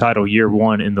Conference title year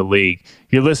one in the league.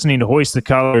 You're listening to Hoist the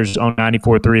Colors on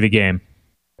 94.3 The Game.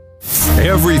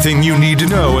 Everything you need to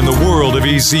know in the world of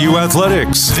ECU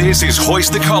athletics. This is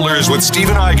Hoist the Colors with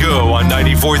Stephen Igo on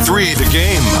 94.3 The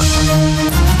Game.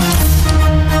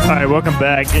 All right, welcome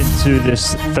back into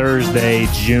this Thursday,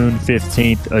 June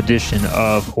 15th edition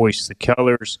of Hoist the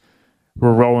Colors.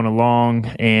 We're rolling along,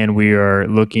 and we are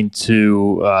looking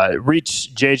to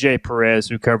reach JJ Perez,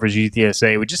 who covers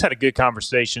UTSA. We just had a good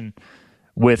conversation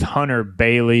with Hunter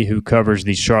Bailey, who covers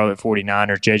the Charlotte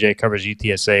 49ers. JJ covers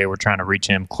UTSA. We're trying to reach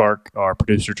him. Clark, our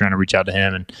producer, trying to reach out to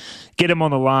him and get him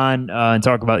on the line and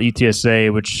talk about UTSA,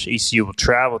 which ECU will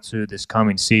travel to this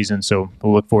coming season. So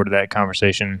we'll look forward to that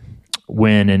conversation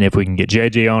when and if we can get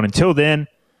JJ on. Until then,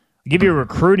 I'll give you a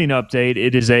recruiting update.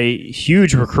 It is a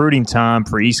huge recruiting time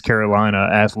for East Carolina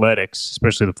athletics,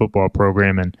 especially the football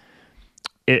program. And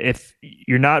if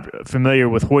you're not familiar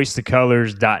with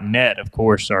hoistthecolors.net, of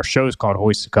course, our show is called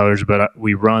Hoist the Colors, but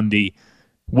we run the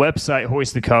website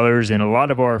Hoist the Colors, and a lot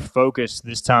of our focus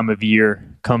this time of year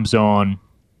comes on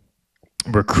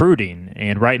recruiting.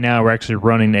 And right now we're actually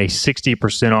running a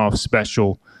 60% off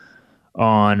special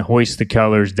on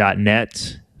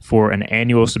hoistthecolors.net for an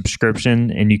annual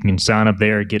subscription, and you can sign up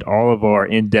there and get all of our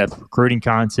in-depth recruiting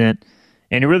content.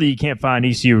 And really, you can't find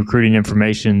ECU recruiting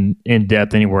information in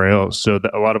depth anywhere else. So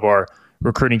a lot of our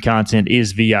recruiting content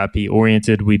is VIP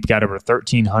oriented. We've got over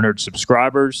 1,300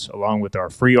 subscribers, along with our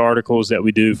free articles that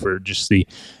we do for just the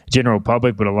general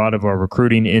public. But a lot of our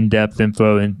recruiting in-depth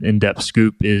info and in-depth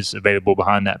scoop is available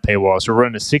behind that paywall. So we're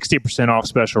running a 60% off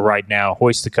special right now,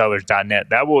 hoistthecolors.net.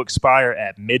 That will expire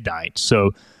at midnight.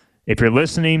 So if you're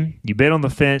listening, you've been on the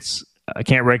fence, I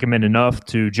can't recommend enough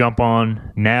to jump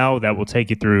on now. That will take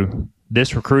you through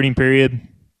this recruiting period,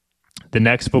 the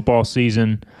next football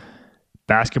season,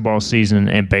 basketball season,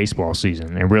 and baseball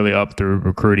season, and really up through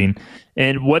recruiting.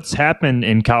 And what's happened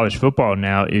in college football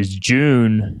now is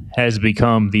June has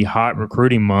become the hot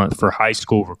recruiting month for high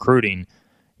school recruiting.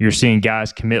 You're seeing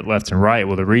guys commit left and right.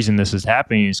 Well, the reason this is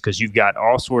happening is because you've got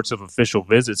all sorts of official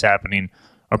visits happening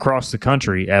across the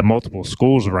country at multiple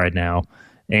schools right now.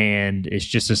 And it's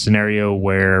just a scenario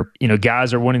where,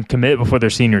 guys are wanting to commit before their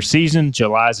senior season.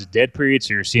 July is a dead period,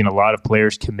 so you're seeing a lot of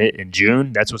players commit in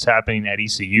June. That's what's happening at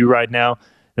ECU right now.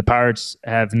 The Pirates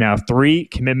have now 3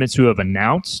 commitments who have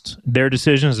announced their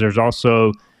decisions. There's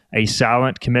also a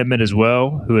silent commitment as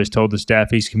well who has told the staff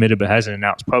he's committed but hasn't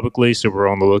announced publicly, so we're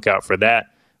on the lookout for that.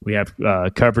 We have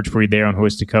coverage for you there on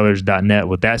hoistthecolors.net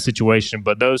with that situation.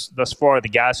 But thus far, the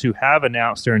guys who have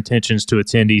announced their intentions to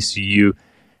attend ECU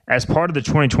as part of the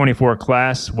 2024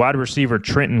 class, wide receiver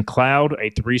Trenton Cloud, a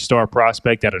 3-star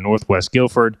prospect out of Northwest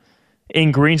Guilford.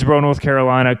 In Greensboro, North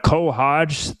Carolina, Cole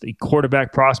Hodge, the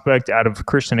quarterback prospect out of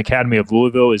Christian Academy of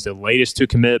Louisville, is the latest to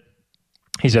commit.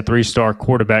 He's a 3-star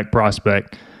quarterback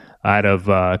prospect out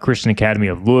of Christian Academy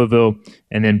of Louisville.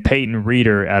 And then Peyton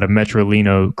Reeder out of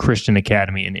Metrolino Christian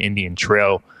Academy in Indian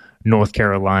Trail North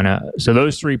Carolina. So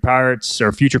those three Pirates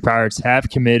or future Pirates have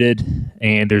committed,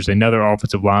 and there's another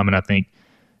offensive lineman, I think,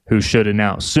 who should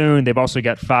announce soon. They've also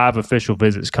got 5 official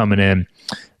visits coming in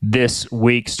this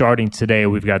week. Starting today,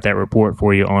 we've got that report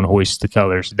for you on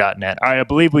hoistthecolors.net. All right, I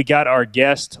believe we got our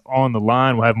guest on the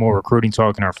line. We'll have more recruiting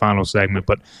talk in our final segment,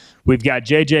 but we've got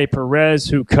JJ Perez,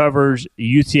 who covers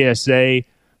UTSA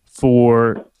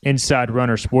for Inside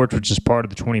Runner Sports, which is part of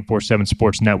the 24/7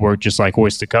 Sports Network, just like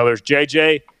Hoist the Colors.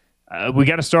 JJ, we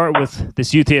got to start with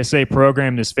this UTSA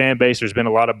program, this fan base. There's been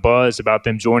a lot of buzz about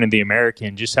them joining the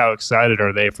American. Just how excited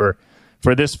are they for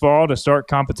this fall to start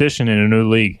competition in a new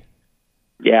league?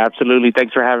 Yeah, absolutely.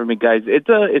 Thanks for having me, guys.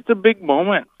 It's a big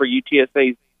moment for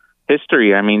UTSA's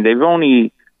history. I mean, they've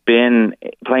only been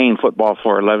playing football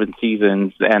for 11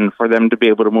 seasons, and for them to be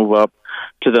able to move up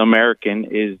to the American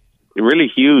is really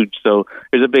huge. So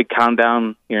there's a big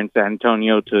countdown here in San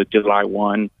Antonio to July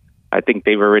 1. I think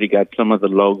they've already got some of the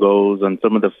logos on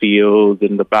some of the fields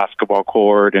and the basketball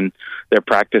court and their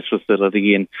practice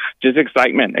facility, and just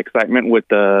excitement with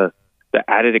the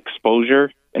added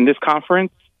exposure in this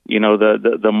conference. You know,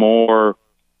 the more,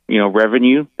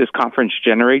 revenue this conference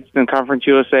generates than Conference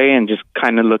USA, and just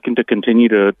kind of looking to continue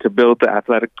to build the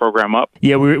athletic program up.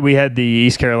 Yeah, we had the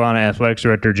East Carolina Athletics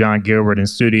Director, John Gilbert, in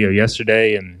studio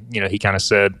yesterday, and, he kind of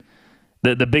said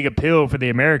the big appeal for the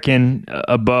American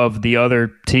above the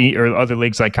other or other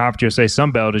leagues like Conference USA,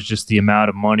 Sunbelt, is just the amount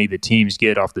of money the teams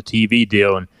get off the TV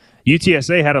deal. And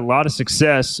UTSA had a lot of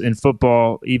success in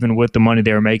football, even with the money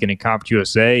they were making in Conference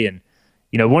USA. And,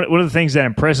 one of the things that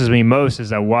impresses me most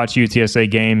as I watch UTSA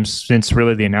games since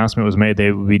really the announcement was made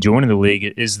they would be joining the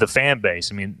league is the fan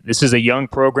base. I mean, this is a young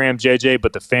program, JJ,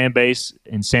 but the fan base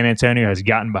in San Antonio has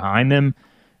gotten behind them.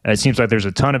 It seems like there's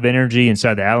a ton of energy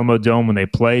inside the Alamo Dome when they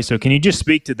play. So can you just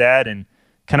speak to that and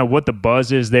kind of what the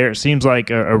buzz is there? It seems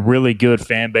like a really good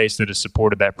fan base that has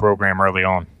supported that program early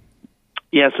on.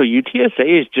 Yeah, so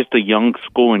UTSA is just a young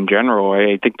school in general.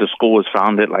 I think the school was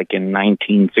founded like in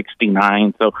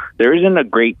 1969. So there isn't a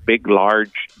great, big,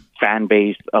 large fan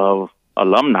base of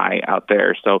alumni out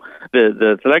there. So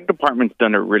the athletic department's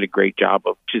done a really great job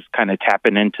of just kind of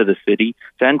tapping into the city.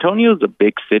 San Antonio is a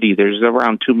big city. There's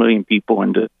around 2 million people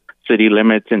in the city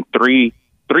limits, and 3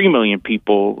 million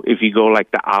people if you go like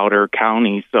the outer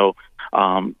counties. So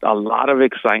a lot of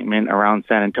excitement around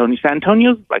San Antonio. San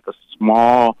Antonio's like a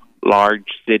small, large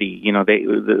city.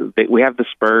 We have the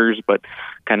Spurs, but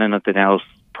kind of nothing else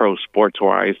pro sports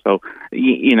wise. So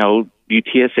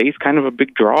UTSA is kind of a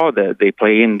big draw. That they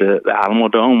play in the Alamo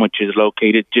Dome, which is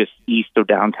located just east of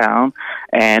downtown,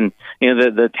 and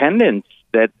the attendance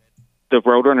that the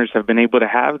Roadrunners have been able to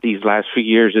have these last few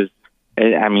years is,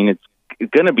 I mean,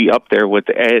 it's going to be up there with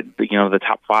the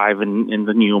top 5 in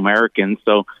the New Americans.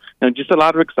 So just a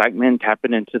lot of excitement,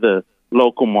 tapping into the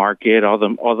local market, all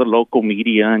the local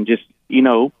media, and just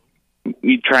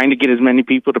trying to get as many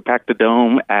people to pack the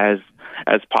dome as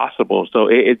possible. So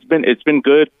it's been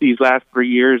good these last 3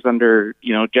 years under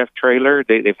Jeff Traylor.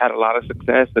 They've had a lot of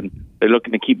success, and they're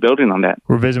looking to keep building on that.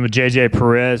 We're visiting with JJ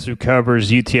Perez, who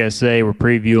covers UTSA. We're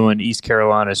previewing East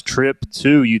Carolina's trip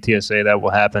to UTSA that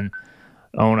will happen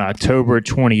on October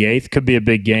 28th. Could be a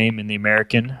big game in the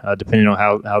American, depending on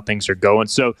how things are going.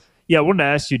 So, yeah, I wanted to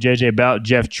ask you, JJ, about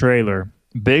Jeff Traylor.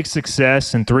 Big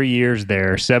success in 3 years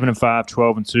there, 7-5,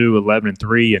 12-2,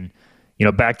 11-3,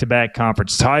 and back-to-back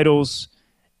conference titles.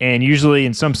 And usually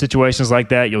in some situations like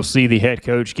that, you'll see the head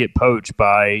coach get poached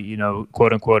by,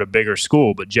 quote-unquote, a bigger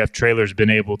school. But Jeff Traylor's been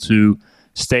able to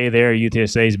stay there.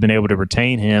 UTSA has been able to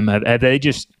retain him. Have they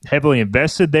just heavily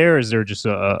invested there? Is there just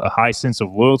a high sense of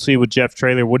loyalty with Jeff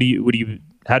Traylor?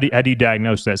 How do you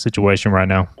diagnose that situation right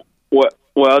now?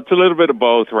 Well, it's a little bit of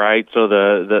both, right? So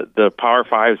the Power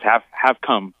Fives have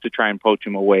come to try and poach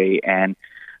him away, and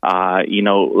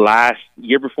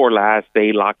year before last,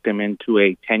 they locked him into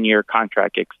a 10-year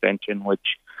contract extension,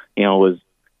 which was,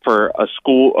 for a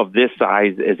school of this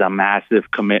size, is a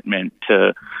massive commitment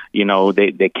to.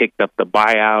 They kicked up the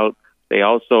buyout. They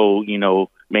also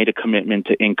made a commitment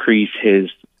to increase his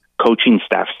coaching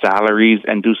staff salaries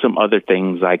and do some other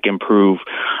things like improve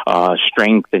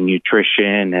strength and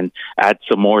nutrition and add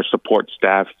some more support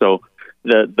staff. So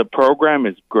the program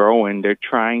is growing. They're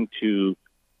trying to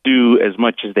do as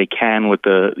much as they can with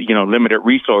the limited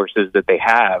resources that they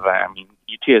have. I mean,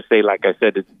 UTSA, like I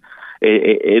said,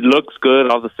 it looks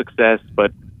good, all the success,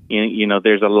 but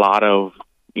there's a lot of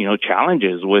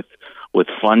challenges with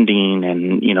funding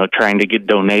and trying to get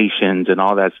donations and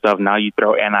all that stuff. Now you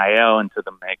throw NIL into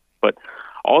the mix. But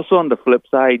also on the flip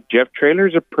side, Jeff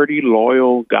Traylor's a pretty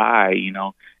loyal guy.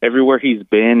 Everywhere he's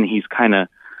been, he's kind of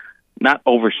not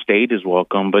overstayed his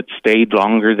welcome, but stayed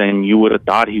longer than you would have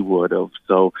thought he would have.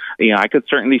 So, I could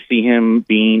certainly see him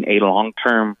being a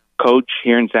long-term coach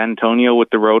here in San Antonio with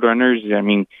the Roadrunners. I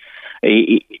mean,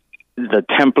 the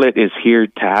template is here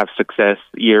to have success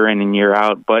year in and year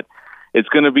out, but it's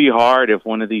going to be hard if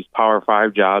one of these Power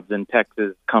 5 jobs in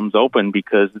Texas comes open,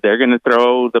 because they're going to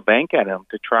throw the bank at him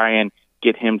to try and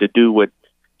get him to do what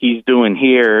he's doing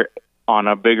here on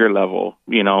a bigger level.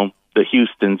 The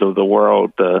Houstons of the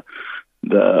world, the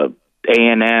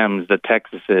A&Ms, the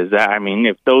Texases. I mean,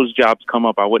 if those jobs come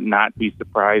up, I would not be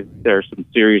surprised there's some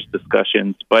serious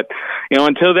discussions. But,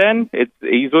 until then,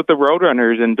 he's with the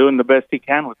Roadrunners and doing the best he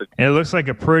can with it. And it looks like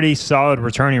a pretty solid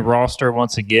returning roster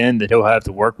once again that he'll have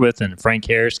to work with, and Frank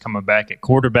Harris coming back at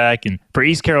quarterback. And for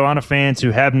East Carolina fans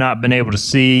who have not been able to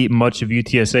see much of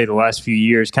UTSA the last few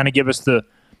years, kind of give us the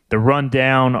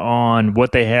rundown on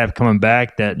what they have coming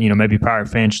back that, maybe Pirate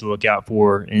fans should look out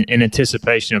for in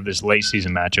anticipation of this late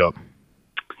season matchup.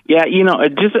 Yeah,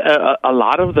 just a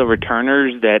lot of the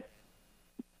returners that,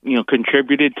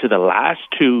 contributed to the last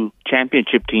two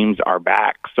championship teams are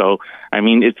back. So, I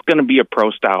mean, it's going to be a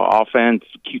pro-style offense,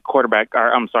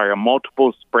 a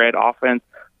multiple spread offense.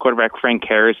 Quarterback Frank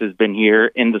Harris has been here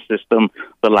in the system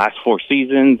the last 4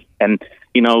 seasons, and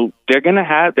they're going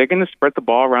to spread the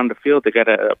ball around the field. They got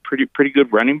a pretty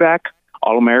good running back,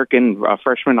 All-American,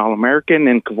 freshman All-American,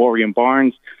 and Kavorian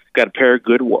Barnes. Got a pair of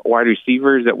good wide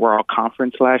receivers that were all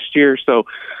conference last year. So,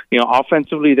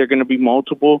 offensively, they're going to be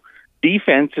multiple.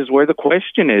 Defense is where the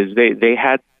question is. They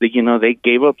had, they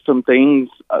gave up some things,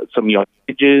 some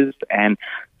yardages and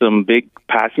some big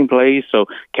passing plays. So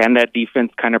can that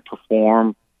defense kind of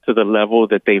perform to the level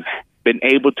that they've been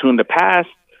able to in the past?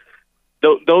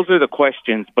 Those are the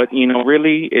questions. But,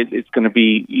 really it's going to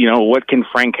be, what can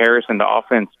Frank Harris and the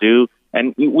offense do?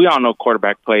 And we all know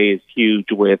quarterback play is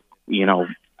huge with,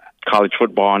 college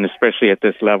football, and especially at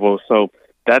this level. So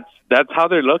that's how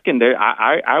they're looking.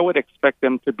 I would expect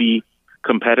them to be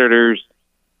competitors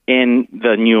in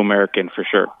the New American for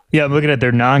sure. Yeah, I'm looking at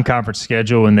their non-conference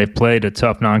schedule, and they've played a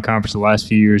tough non-conference the last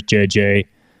few years, JJ.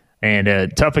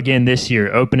 And tough again this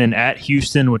year, opening at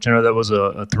Houston, which I know that was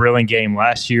a thrilling game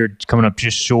last year, coming up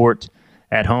just short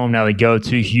at home. Now they go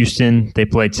to Houston. They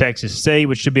play Texas State,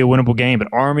 which should be a winnable game, but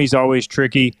Army's always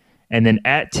tricky. And then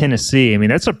at Tennessee, I mean,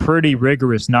 that's a pretty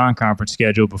rigorous non-conference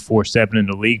schedule before stepping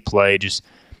into league play. Just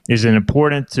is it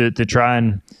important to try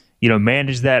and,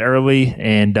 manage that early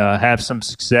and have some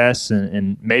success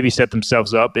and maybe set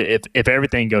themselves up if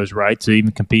everything goes right to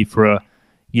even compete for a,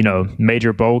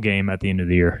 major bowl game at the end of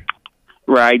the year.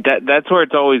 Right. That's where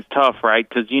it's always tough, right?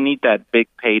 Because you need that big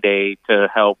payday to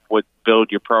help build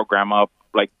your program up.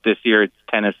 Like this year, it's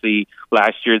Tennessee.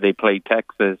 Last year, they played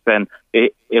Texas, and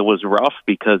it was rough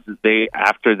because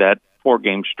after that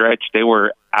 4-game stretch, they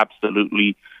were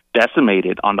absolutely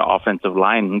decimated on the offensive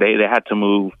line. They had to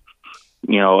move,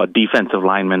 a defensive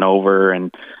lineman over,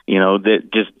 and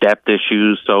just depth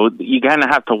issues. So you kind of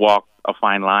have to walk a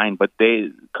fine line. But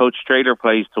Coach Trader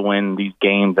plays to win these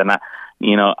games, and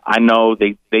I know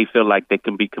they feel like they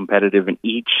can be competitive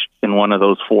in one of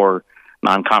those 4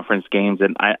 non-conference games,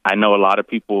 and I know a lot of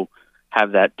people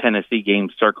have that Tennessee game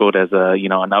circled as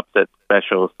an upset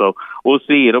special. So we'll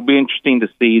see. It'll be interesting to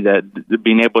see that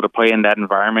being able to play in that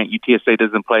environment. UTSA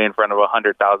doesn't play in front of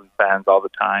 100,000 fans all the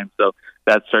time, so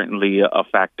that's certainly a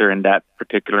factor in that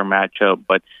particular matchup.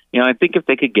 But I think if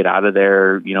they could get out of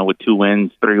there, with 2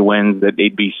 wins, 3 wins, that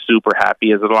they'd be super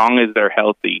happy as long as they're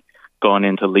healthy going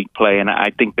into league play. And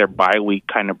I think their bye week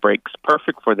kind of breaks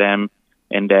perfect for them,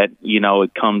 and that,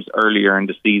 it comes earlier in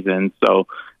the season. So,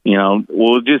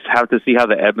 we'll just have to see how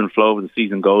the ebb and flow of the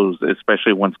season goes,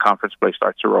 especially once conference play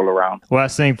starts to roll around.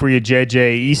 Last thing for you,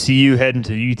 JJ, ECU heading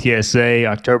to UTSA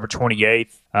October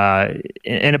 28th.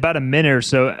 In about a minute or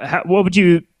so, what would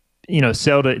you,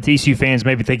 sell to ECU fans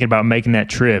maybe thinking about making that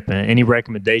trip? Any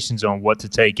recommendations on what to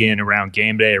take in around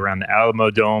game day, around the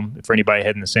Alamo Dome, for anybody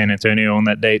heading to San Antonio on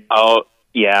that date? Oh,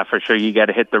 yeah, for sure. You got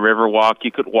to hit the Riverwalk.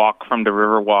 You could walk from the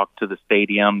Riverwalk to the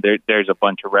stadium. There's a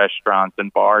bunch of restaurants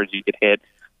and bars you could hit.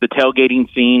 The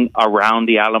tailgating scene around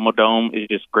the Alamo Dome is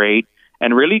just great.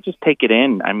 And really just take it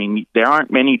in. I mean, there aren't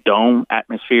many dome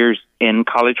atmospheres in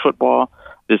college football.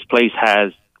 This place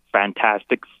has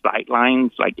fantastic sight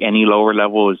lines. Like any lower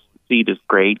level seat is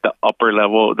great. The upper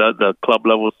level, the club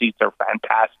level seats are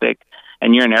fantastic.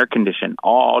 And you're in air conditioned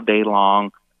all day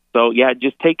long. So, yeah,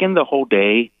 just take in the whole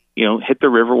day. Hit the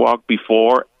Riverwalk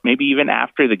before, maybe even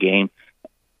after the game,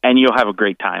 and you'll have a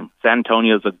great time. San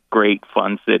Antonio is a great,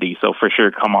 fun city, so for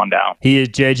sure, come on down. He is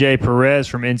JJ Perez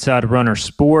from Inside Runner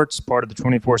Sports, part of the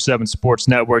 24/7 Sports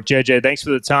Network. JJ, thanks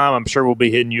for the time. I'm sure we'll be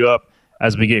hitting you up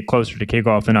as we get closer to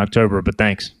kickoff in October, but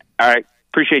thanks. All right.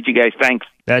 Appreciate you guys. Thanks.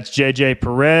 That's JJ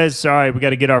Perez. All right, we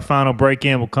got to get our final break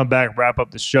in. We'll come back and wrap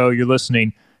up the show. You're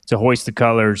listening to Hoist the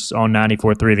Colors on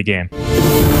 94.3 The Game.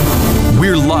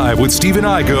 We're live with Stephen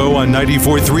Igo on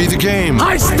 94.3 The Game.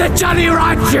 Hoist the Jolly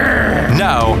Roger!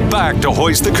 Now, back to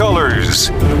Hoist the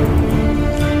Colors.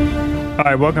 All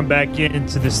right, welcome back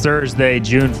into this Thursday,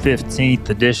 June 15th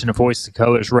edition of Hoist the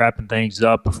Colors. Wrapping things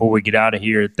up before we get out of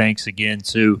here. Thanks again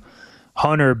to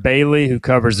Hunter Bailey, who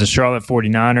covers the Charlotte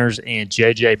 49ers, and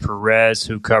JJ Perez,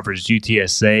 who covers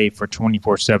UTSA for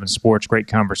 24/7 Sports. Great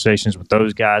conversations with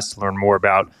those guys to learn more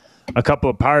about a couple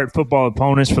of Pirate football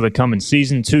opponents for the coming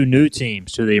season, 2 new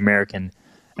teams to the American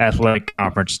Athletic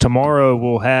Conference. Tomorrow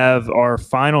we'll have our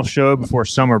final show before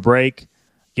summer break.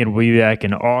 Again, we'll be back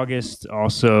in August.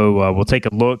 Also, we'll take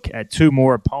a look at 2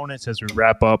 more opponents as we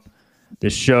wrap up the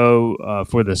show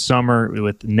for the summer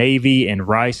with Navy and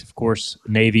Rice. Of course,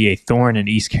 Navy, a thorn in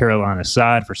East Carolina's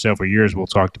side for several years. We'll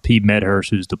talk to Pete Medhurst,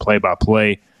 who's the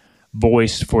play-by-play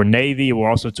voice for Navy. We'll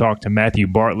also talk to Matthew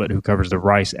Bartlett, who covers the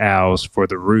Rice Owls for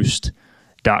the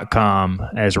Roost.com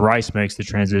as Rice makes the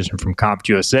transition from Conference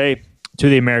USA to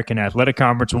the American Athletic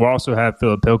Conference. We'll also have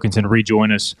Philip Pilkington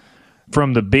rejoin us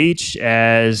from the beach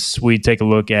as we take a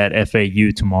look at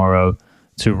FAU tomorrow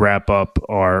to wrap up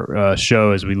our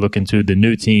show as we look into the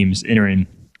new teams entering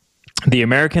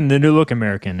the New Look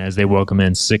American, as they welcome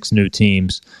in 6 new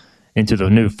teams into the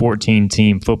new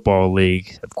 14-team football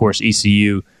league. Of course,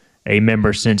 ECU, a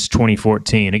member since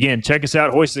 2014. Again, check us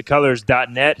out,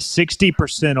 hoistthecolors.net.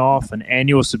 60% off an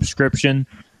annual subscription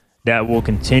that will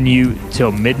continue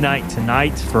till midnight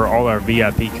tonight for all our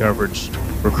VIP coverage,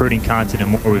 recruiting content,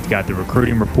 and more. We've got the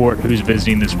recruiting report, who's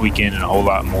visiting this weekend, and a whole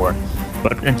lot more.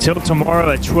 But until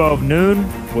tomorrow at 12 noon,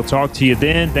 we'll talk to you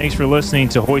then. Thanks for listening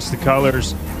to Hoist the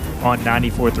Colors on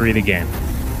 94.3 The Game.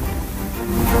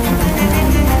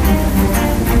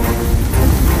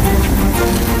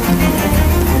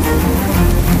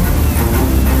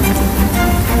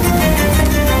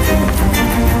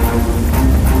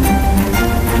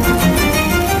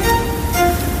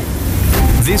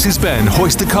 This has been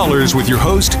Hoist the Colors with your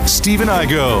host, Stephen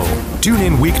Igo. Tune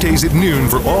in weekdays at noon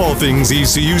for all things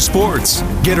ECU sports.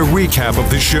 Get a recap of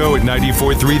the show at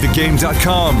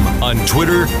 943thegame.com, on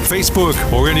Twitter,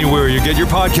 Facebook, or anywhere you get your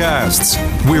podcasts.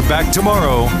 We're back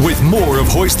tomorrow with more of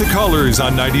Hoist the Colors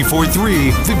on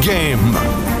 94.3 The Game.